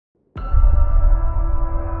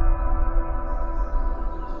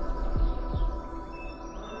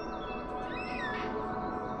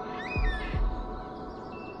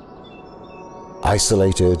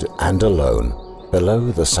Isolated and alone,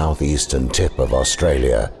 below the southeastern tip of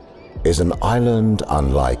Australia, is an island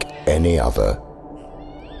unlike any other.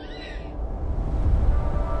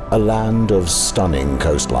 A land of stunning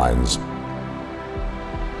coastlines,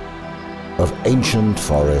 of ancient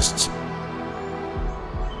forests,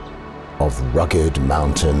 of rugged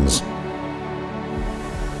mountains,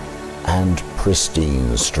 and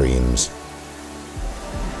pristine streams,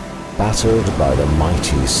 battered by the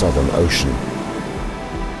mighty Southern Ocean,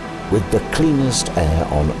 with the cleanest air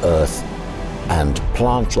on Earth and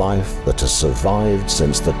plant life that has survived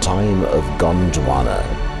since the time of Gondwana.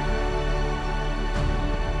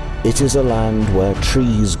 It is a land where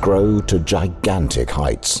trees grow to gigantic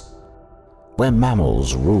heights, where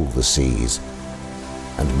mammals rule the seas,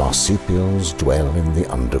 and marsupials dwell in the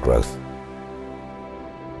undergrowth.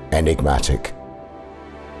 Enigmatic,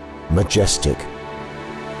 majestic,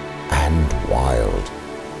 and wild.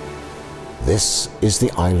 This is the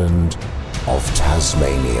island of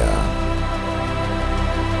Tasmania.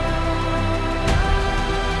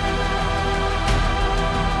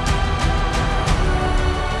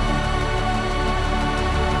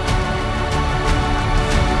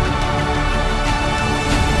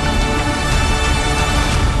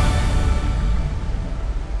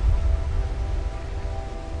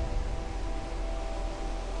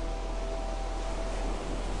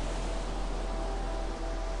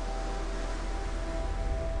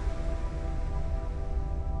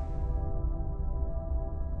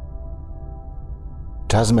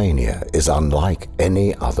 Tasmania is unlike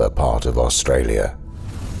any other part of Australia.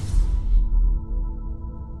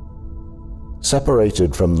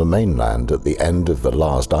 Separated from the mainland at the end of the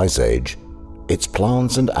last ice age, its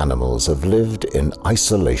plants and animals have lived in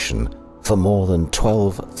isolation for more than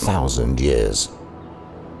 12,000 years.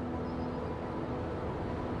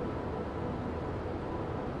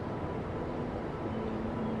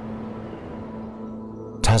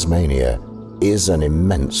 Tasmania is an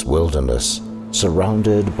immense wilderness,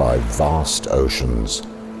 surrounded by vast oceans.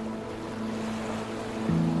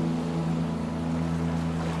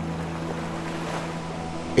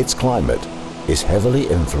 Its climate is heavily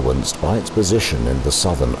influenced by its position in the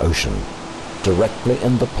Southern Ocean, directly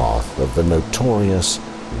in the path of the notorious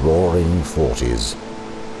Roaring Forties.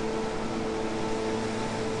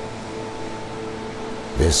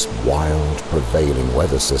 This wild, prevailing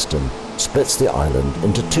weather system splits the island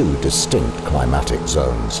into two distinct climatic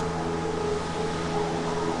zones.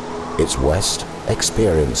 Its west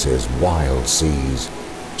experiences wild seas,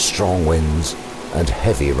 strong winds, and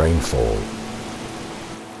heavy rainfall.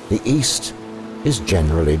 The east is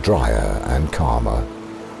generally drier and calmer.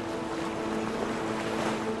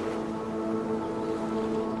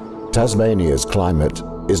 Tasmania's climate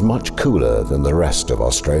is much cooler than the rest of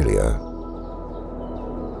Australia.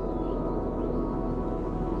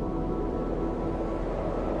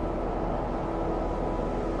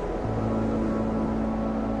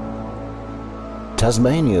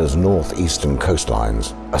 Tasmania's northeastern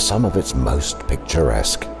coastlines are some of its most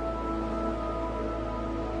picturesque.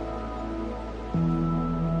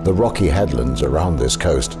 The rocky headlands around this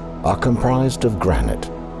coast are comprised of granite,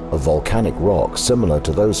 a volcanic rock similar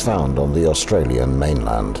to those found on the Australian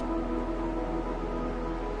mainland.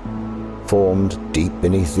 Formed deep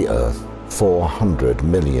beneath the earth 400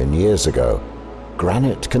 million years ago,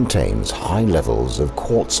 granite contains high levels of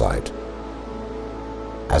quartzite.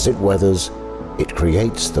 As it weathers, it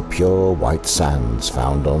creates the pure white sands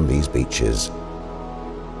found on these beaches.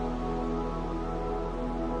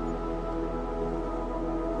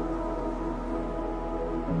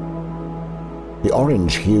 The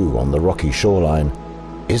orange hue on the rocky shoreline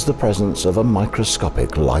is the presence of a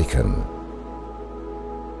microscopic lichen.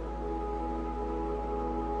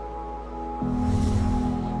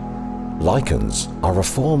 Lichens are a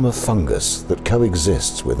form of fungus that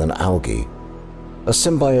coexists with an algae, a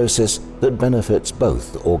symbiosis that benefits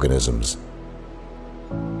both organisms.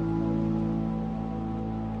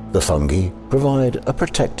 The fungi provide a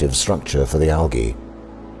protective structure for the algae.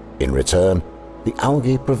 In return, the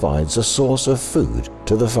algae provides a source of food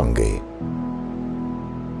to the fungi.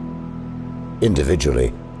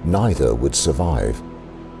 Individually, neither would survive,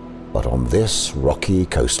 but on this rocky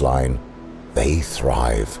coastline, they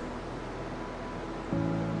thrive.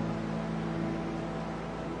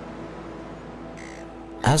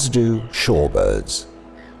 As do shorebirds.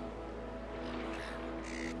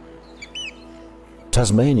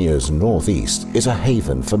 Tasmania's northeast is a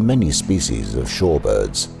haven for many species of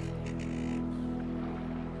shorebirds.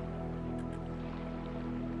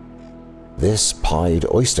 This pied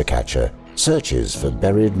oyster catcher searches for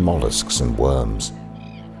buried mollusks and worms.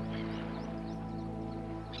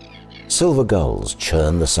 silver gulls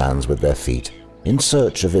churn the sands with their feet in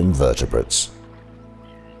search of invertebrates.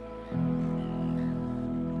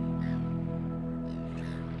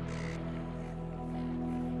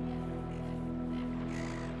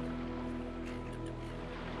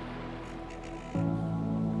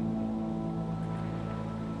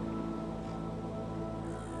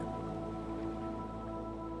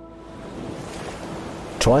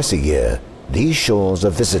 Twice a year, these shores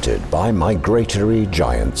are visited by migratory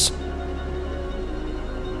giants,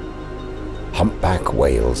 humpback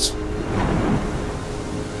whales.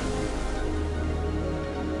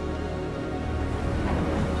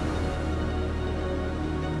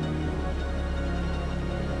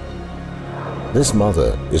 This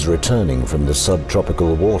mother is returning from the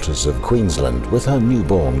subtropical waters of Queensland with her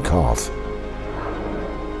newborn calf.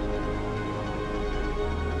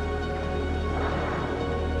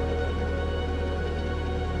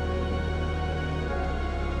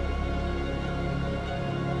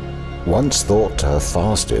 Once thought to have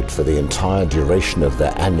fasted for the entire duration of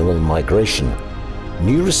their annual migration,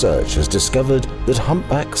 new research has discovered that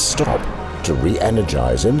humpbacks stop to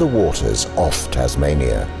re-energize in the waters off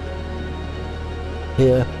Tasmania.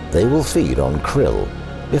 Here they will feed on krill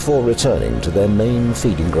before returning to their main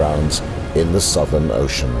feeding grounds in the Southern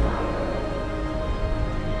Ocean.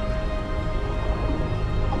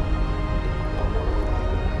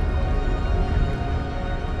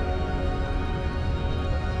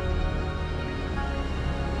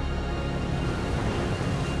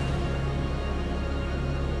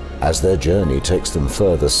 As their journey takes them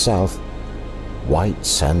further south, white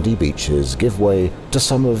sandy beaches give way to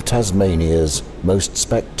some of Tasmania's most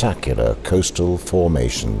spectacular coastal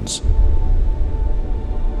formations.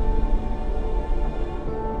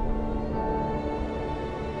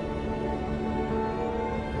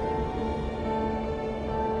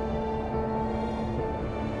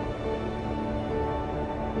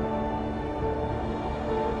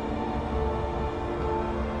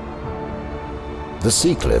 The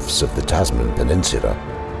sea cliffs of the Tasman Peninsula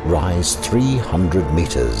rise 300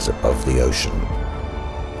 meters above the ocean.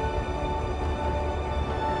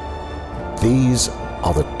 These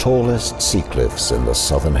are the tallest sea cliffs in the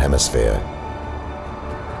Southern Hemisphere.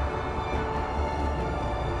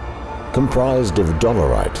 Comprised of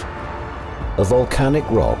dolerite, a volcanic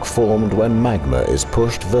rock formed when magma is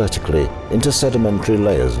pushed vertically into sedimentary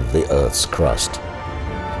layers of the Earth's crust.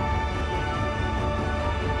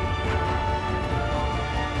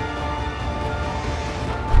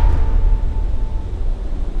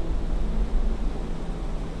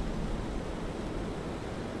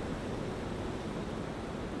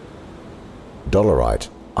 Dolerite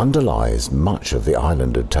underlies much of the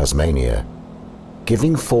island of Tasmania,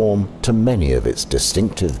 giving form to many of its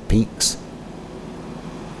distinctive peaks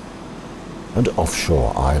and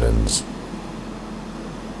offshore islands.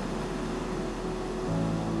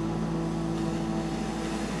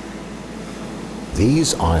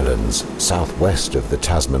 These islands southwest of the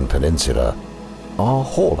Tasman Peninsula are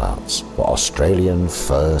haulouts for Australian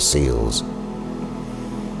fur seals.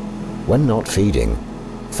 When not feeding,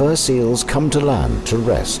 fur seals come to land to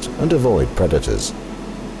rest and avoid predators.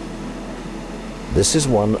 This is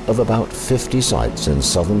one of about 50 sites in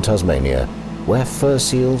southern Tasmania where fur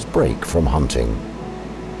seals break from hunting.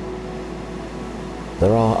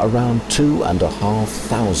 There are around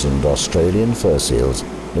 2,500 Australian fur seals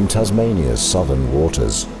in Tasmania's southern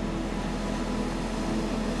waters.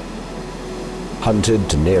 Hunted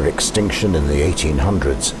to near extinction in the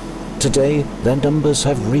 1800s, today their numbers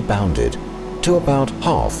have rebounded to about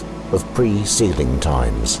half of pre-sealing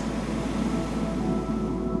times.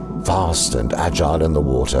 Fast and agile in the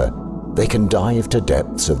water, they can dive to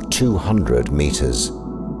depths of 200 meters.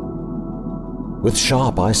 With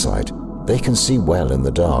sharp eyesight, they can see well in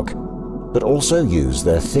the dark, but also use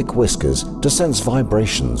their thick whiskers to sense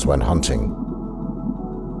vibrations when hunting.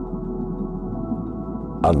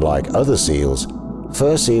 Unlike other seals,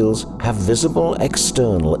 fur seals have visible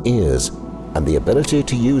external ears and the ability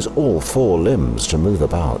to use all 4 limbs to move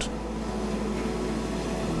about.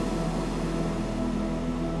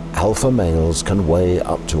 Alpha males can weigh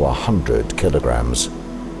up to 100 kilograms.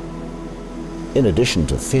 In addition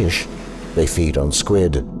to fish, they feed on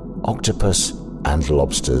squid, octopus, and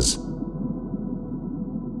lobsters.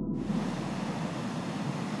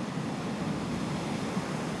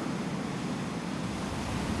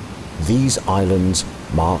 These islands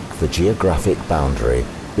mark the geographic boundary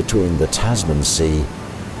between the Tasman Sea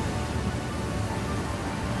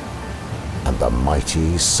and the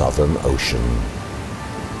mighty Southern Ocean.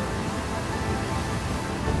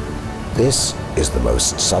 This is the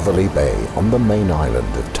most southerly bay on the main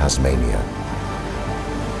island of Tasmania.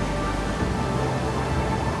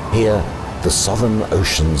 Here, the Southern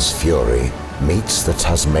Ocean's fury meets the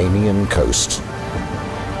Tasmanian coast.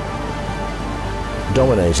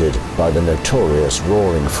 Dominated by the notorious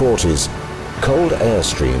roaring 40s, cold air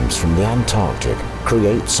streams from the Antarctic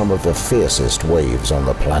create some of the fiercest waves on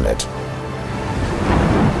the planet.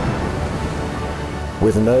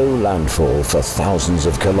 With no landfall for thousands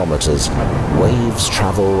of kilometers, waves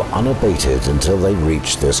travel unabated until they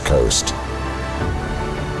reach this coast.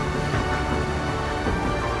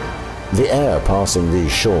 The air passing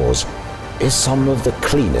these shores is some of the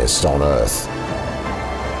cleanest on Earth.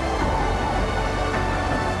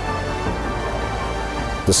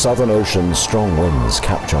 The Southern Ocean's strong winds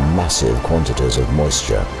capture massive quantities of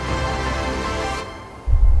moisture.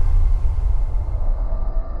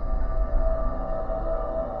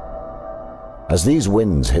 As these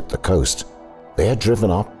winds hit the coast, they are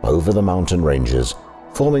driven up over the mountain ranges,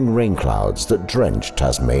 forming rain clouds that drench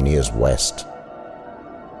Tasmania's west.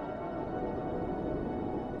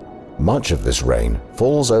 Much of this rain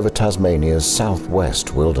falls over Tasmania's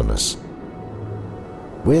southwest wilderness.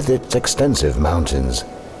 With its extensive mountains,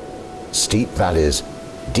 steep valleys,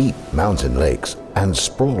 deep mountain lakes, and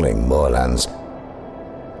sprawling moorlands,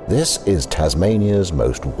 this is Tasmania's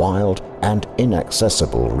most wild and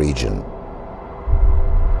inaccessible region.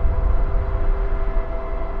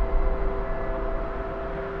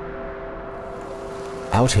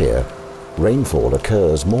 Out here, rainfall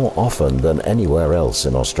occurs more often than anywhere else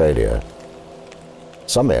in Australia.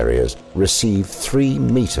 Some areas receive 3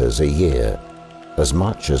 meters a year, as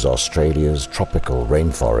much as Australia's tropical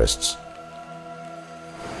rainforests.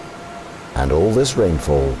 And all this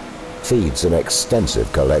rainfall feeds an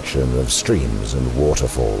extensive collection of streams and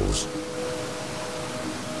waterfalls.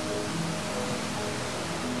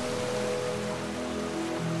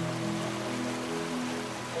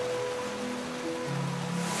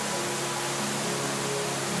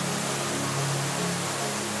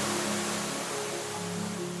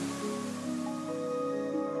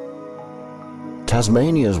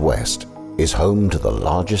 Tasmania's west is home to the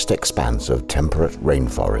largest expanse of temperate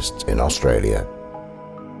rainforests in Australia.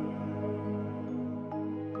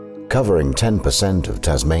 Covering 10% of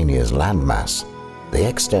Tasmania's landmass, they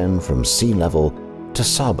extend from sea level to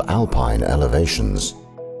subalpine elevations.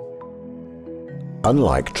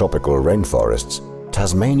 Unlike tropical rainforests,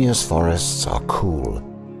 Tasmania's forests are cool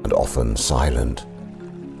and often silent.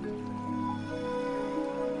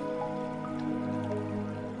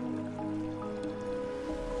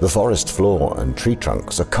 The forest floor and tree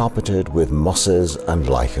trunks are carpeted with mosses and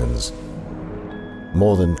lichens.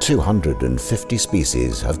 More than 250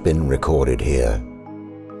 species have been recorded here.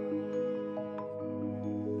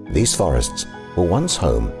 These forests were once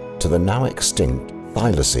home to the now extinct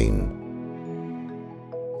thylacine.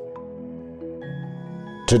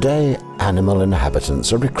 Today, animal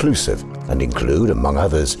inhabitants are reclusive and include, among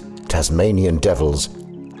others, Tasmanian devils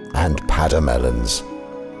and padamelons.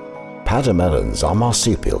 Padamelons are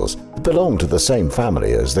marsupials that belong to the same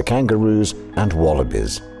family as the kangaroos and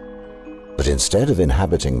wallabies. But instead of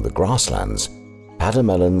inhabiting the grasslands,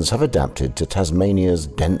 padamelons have adapted to Tasmania's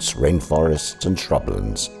dense rainforests and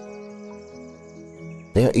shrublands.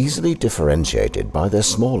 They are easily differentiated by their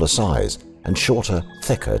smaller size and shorter,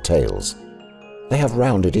 thicker tails. They have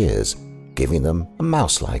rounded ears, giving them a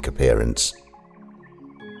mouse-like appearance.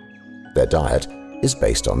 Their diet is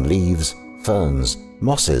based on leaves, ferns,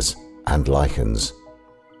 mosses, and lichens.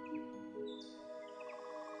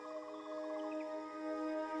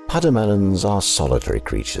 Padamelons are solitary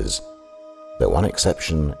creatures, though one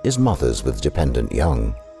exception is mothers with dependent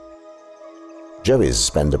young. Joeys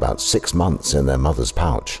spend about 6 months in their mother's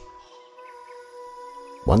pouch.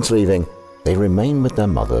 Once leaving, they remain with their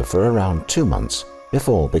mother for around 2 months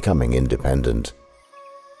before becoming independent.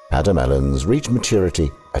 Padamelons reach maturity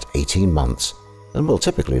at 18 months and will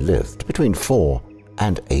typically live between 4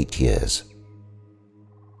 and 8 years.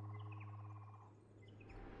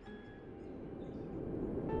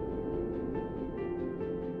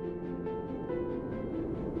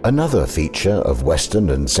 Another feature of western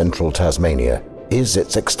and central Tasmania is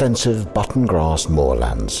its extensive buttongrass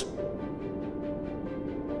moorlands.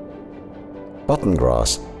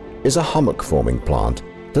 Buttongrass is a hummock-forming plant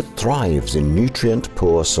that thrives in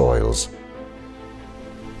nutrient-poor soils.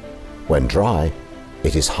 When dry,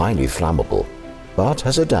 it is highly flammable, but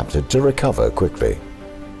has adapted to recover quickly.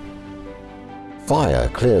 Fire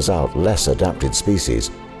clears out less adapted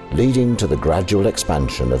species, leading to the gradual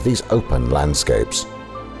expansion of these open landscapes.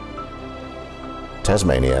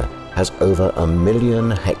 Tasmania has over 1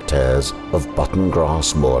 million hectares of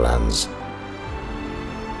buttongrass moorlands.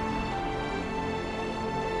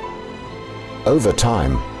 Over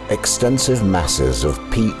time, extensive masses of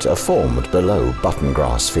peat are formed below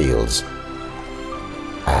buttongrass fields.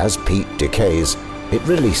 As peat decays, it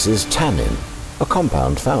releases tannin, a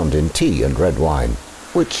compound found in tea and red wine,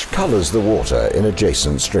 which colours the water in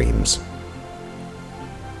adjacent streams.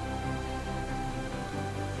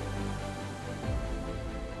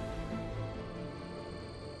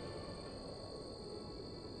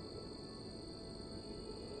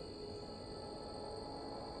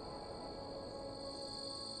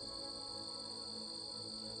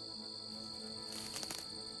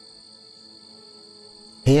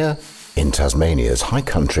 Here, in Tasmania's high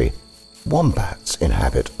country, wombats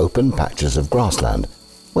inhabit open patches of grassland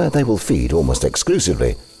where they will feed almost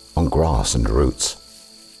exclusively on grass and roots.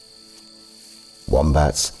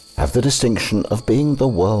 Wombats have the distinction of being the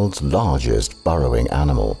world's largest burrowing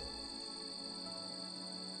animal.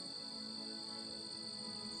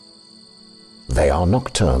 They are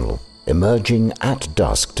nocturnal, emerging at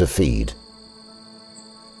dusk to feed.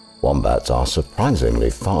 Wombats are surprisingly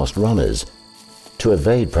fast runners. To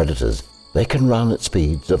evade predators, they can run at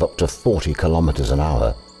speeds of up to 40 kilometers an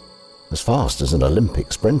hour, as fast as an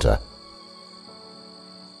Olympic sprinter.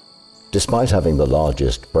 Despite having the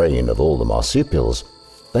largest brain of all the marsupials,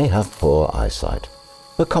 they have poor eyesight,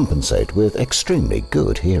 but compensate with extremely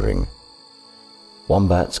good hearing.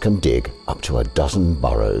 Wombats can dig up to a dozen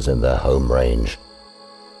burrows in their home range.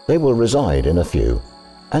 They will reside in a few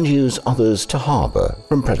and use others to harbour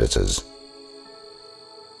from predators.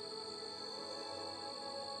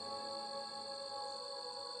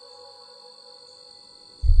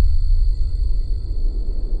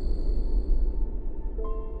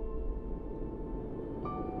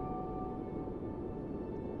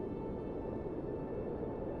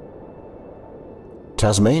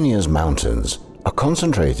 Tasmania's mountains are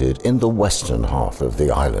concentrated in the western half of the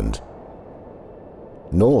island.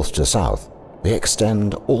 North to south, they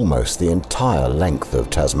extend almost the entire length of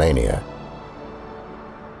Tasmania.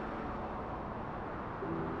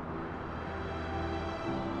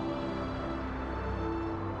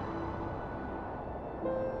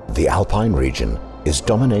 The alpine region is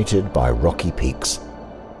dominated by rocky peaks,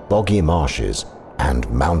 boggy marshes, and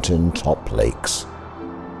mountain-top lakes.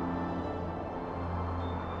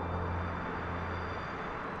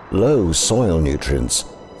 Low soil nutrients,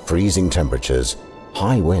 freezing temperatures,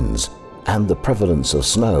 high winds, and the prevalence of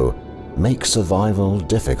snow make survival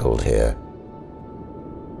difficult here.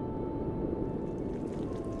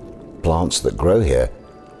 Plants that grow here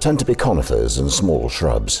tend to be conifers and small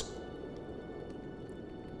shrubs.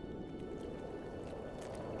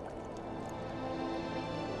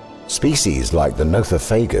 Species like the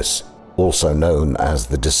Fagus, also known as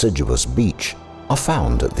the deciduous beech, are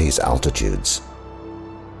found at these altitudes.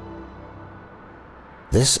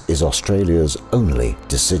 This is Australia's only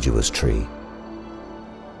deciduous tree.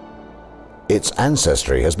 Its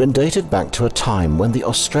ancestry has been dated back to a time when the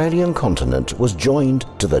Australian continent was joined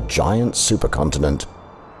to the giant supercontinent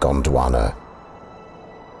Gondwana.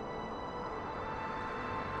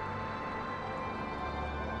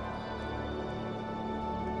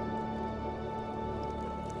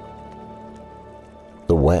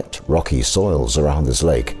 The wet, rocky soils around this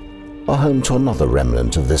lake are home to another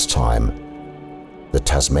remnant of this time, the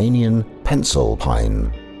Tasmanian Pencil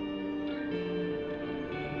Pine.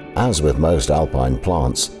 As with most alpine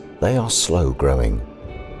plants, they are slow-growing.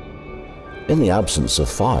 In the absence of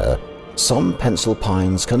fire, some pencil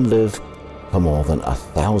pines can live for more than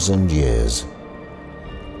 1,000 years.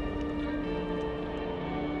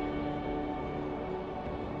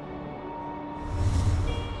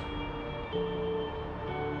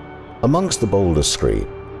 Amongst the boulder scree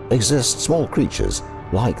exist small creatures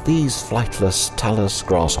like these flightless Tallus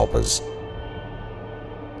Grasshoppers.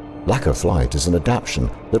 Lack of flight is an adaptation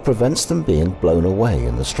that prevents them being blown away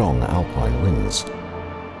in the strong alpine winds.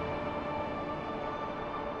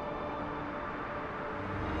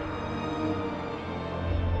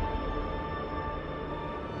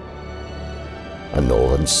 A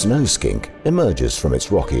northern snow skink emerges from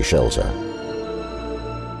its rocky shelter.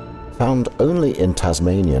 Found only in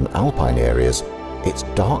Tasmanian alpine areas, its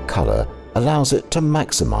dark colour allows it to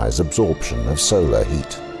maximize absorption of solar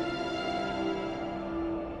heat.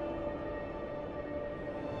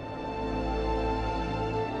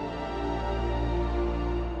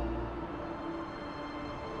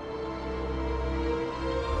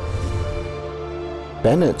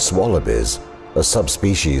 Bennet's wallabies, a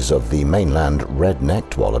subspecies of the mainland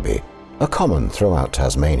red-necked wallaby, are common throughout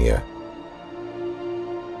Tasmania.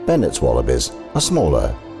 Bennet's wallabies are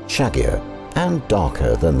smaller, shaggier, and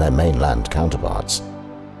darker than their mainland counterparts.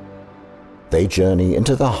 They journey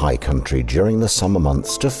into the high country during the summer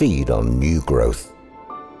months to feed on new growth.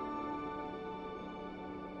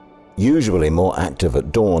 Usually more active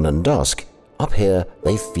at dawn and dusk, up here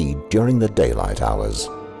they feed during the daylight hours.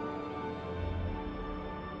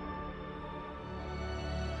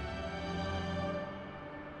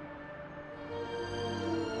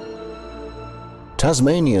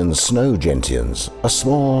 Tasmanian snow gentians are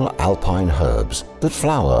small alpine herbs that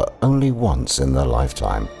flower only once in their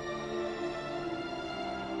lifetime.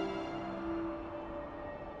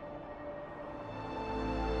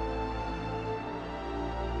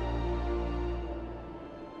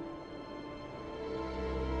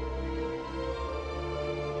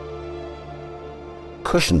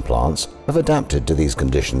 Cushion plants have adapted to these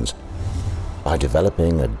conditions by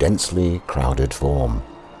developing a densely crowded form.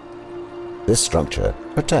 This structure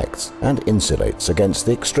protects and insulates against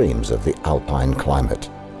the extremes of the alpine climate.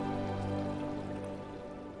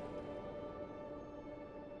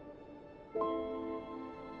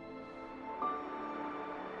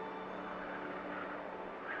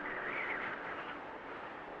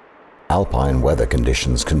 Alpine weather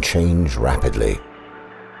conditions can change rapidly.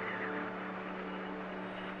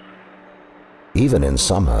 Even in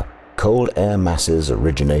summer, cold air masses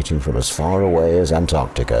originating from as far away as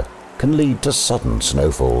Antarctica can lead to sudden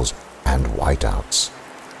snowfalls and whiteouts.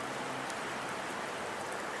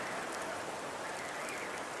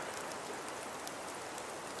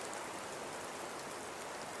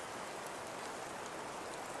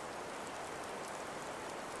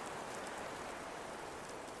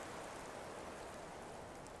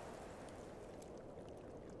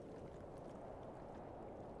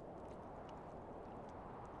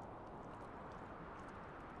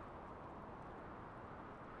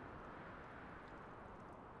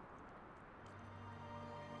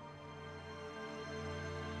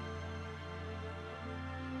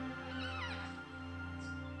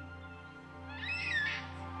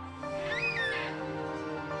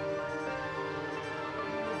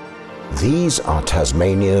 These are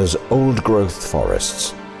Tasmania's old-growth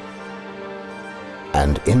forests.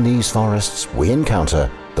 And in these forests we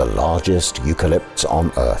encounter the largest eucalypts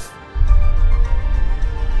on Earth.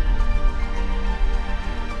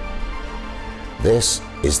 This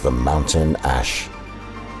is the mountain ash,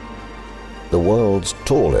 the world's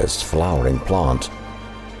tallest flowering plant,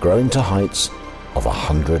 growing to heights of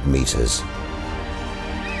 100 meters.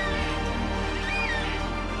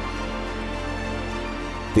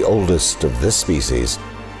 The oldest of this species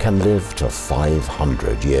can live to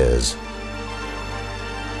 500 years.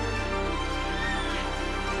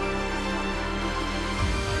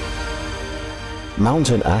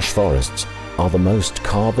 Mountain ash forests are the most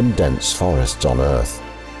carbon-dense forests on Earth.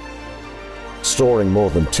 Storing more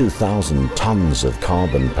than 2,000 tons of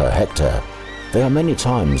carbon per hectare, they are many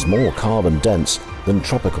times more carbon-dense than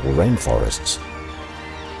tropical rainforests.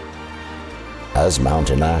 As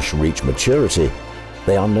mountain ash reach maturity,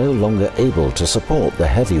 they are no longer able to support the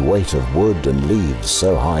heavy weight of wood and leaves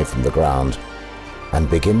so high from the ground, and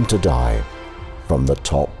begin to die from the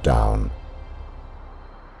top down.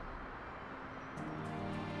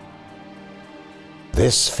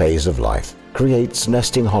 This phase of life creates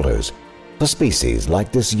nesting hollows for species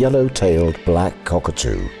like this yellow-tailed black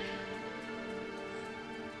cockatoo.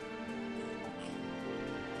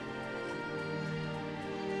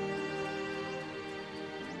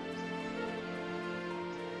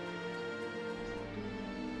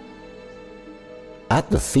 At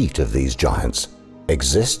the feet of these giants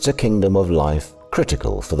exists a kingdom of life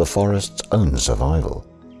critical for the forest's own survival.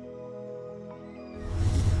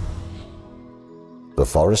 The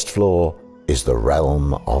forest floor is the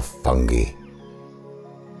realm of fungi.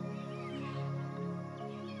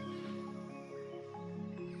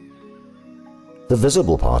 The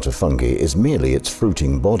visible part of fungi is merely its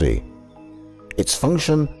fruiting body. Its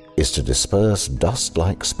function is to disperse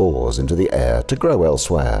dust-like spores into the air to grow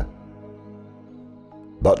elsewhere.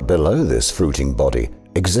 But below this fruiting body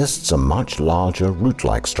exists a much larger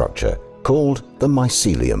root-like structure called the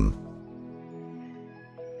mycelium.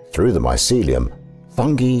 Through the mycelium,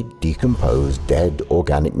 fungi decompose dead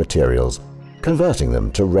organic materials, converting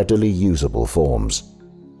them to readily usable forms.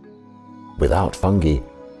 Without fungi,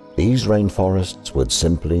 these rainforests would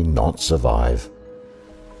simply not survive.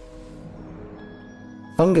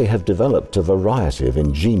 Fungi have developed a variety of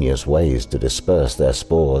ingenious ways to disperse their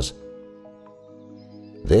spores.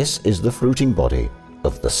 This is the fruiting body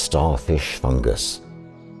of the starfish fungus.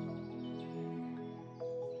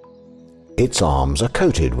 Its arms are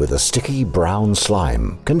coated with a sticky brown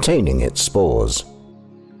slime containing its spores.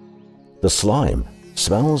 The slime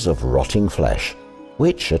smells of rotting flesh,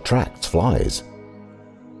 which attracts flies.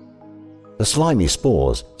 The slimy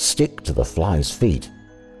spores stick to the flies' feet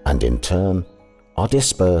and in turn are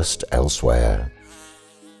dispersed elsewhere.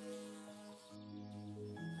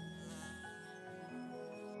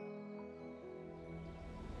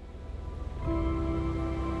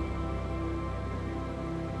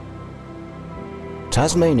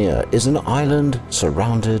 Tasmania is an island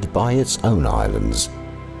surrounded by its own islands.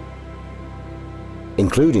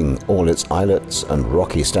 Including all its islets and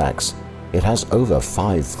rocky stacks, it has over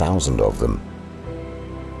 5,000 of them.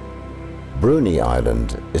 Bruny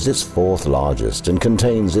Island is its fourth largest and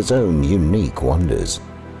contains its own unique wonders.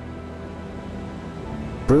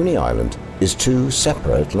 Bruny Island is two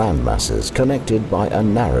separate landmasses connected by a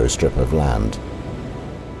narrow strip of land.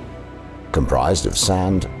 Comprised of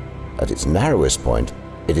sand, at its narrowest point,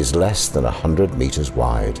 it is less than 100 meters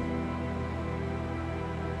wide.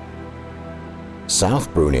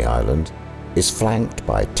 South Bruny Island is flanked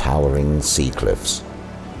by towering sea cliffs.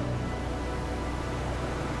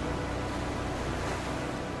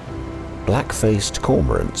 Black-faced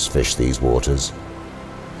cormorants fish these waters,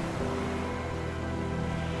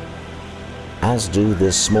 as do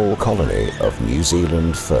this small colony of New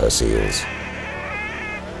Zealand fur seals.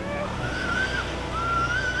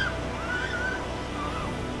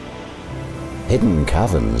 Hidden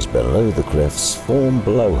caverns below the cliffs form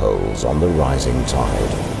blowholes on the rising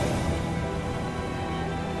tide.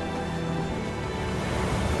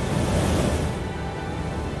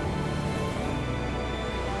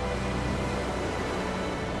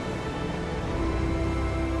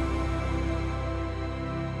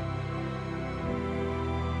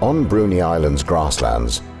 On Bruny Island's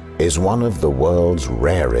grasslands is one of the world's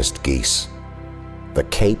rarest geese, the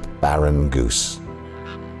Cape Barren goose.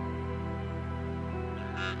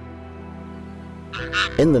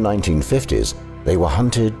 In the 1950s, they were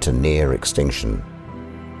hunted to near extinction.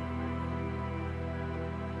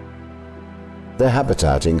 Their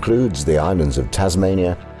habitat includes the islands of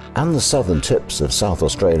Tasmania and the southern tips of South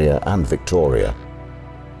Australia and Victoria.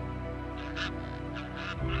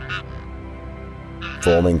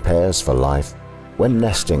 Forming pairs for life, when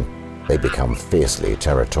nesting, they become fiercely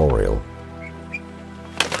territorial.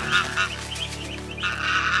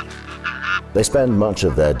 They spend much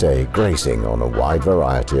of their day grazing on a wide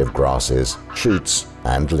variety of grasses, shoots,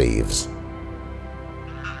 and leaves.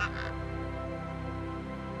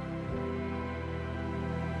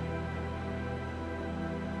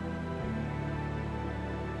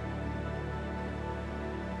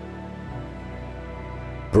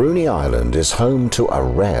 Bruny Island is home to a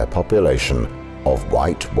rare population of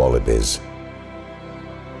white wallabies.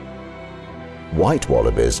 White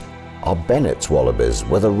wallabies are Bennet's wallabies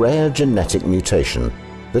with a rare genetic mutation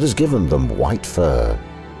that has given them white fur.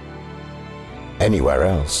 Anywhere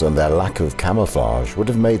else, and their lack of camouflage would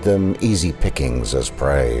have made them easy pickings as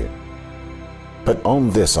prey. But on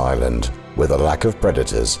this island, with a lack of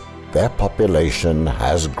predators, their population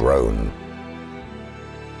has grown.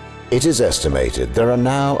 It is estimated there are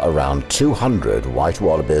now around 200 white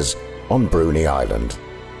wallabies on Bruny Island.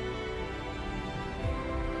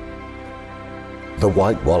 The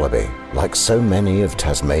white wallaby, like so many of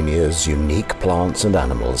Tasmania's unique plants and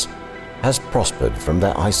animals, has prospered from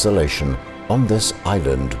their isolation on this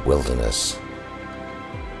island wilderness.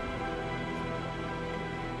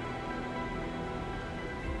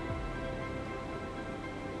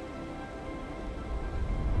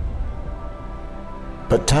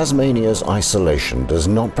 But Tasmania's isolation does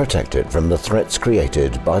not protect it from the threats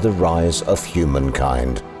created by the rise of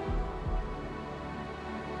humankind.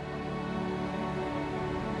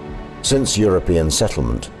 Since European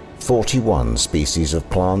settlement, 41 species of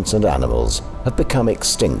plants and animals have become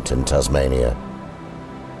extinct in Tasmania.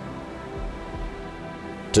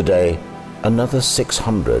 Today, another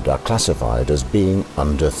 600 are classified as being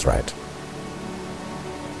under threat.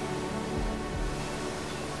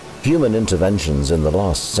 Human interventions in the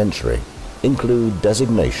last century include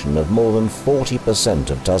designation of more than 40%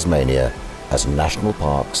 of Tasmania as national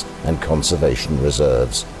parks and conservation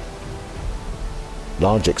reserves.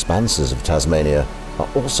 Large expanses of Tasmania are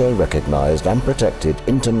also recognized and protected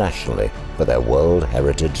internationally for their World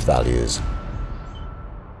Heritage values.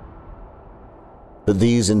 But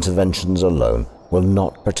these interventions alone will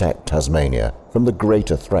not protect Tasmania from the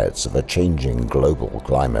greater threats of a changing global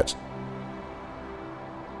climate.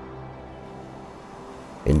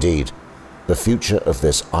 Indeed, the future of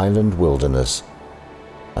this island wilderness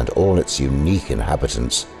and all its unique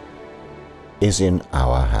inhabitants is in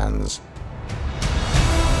our hands.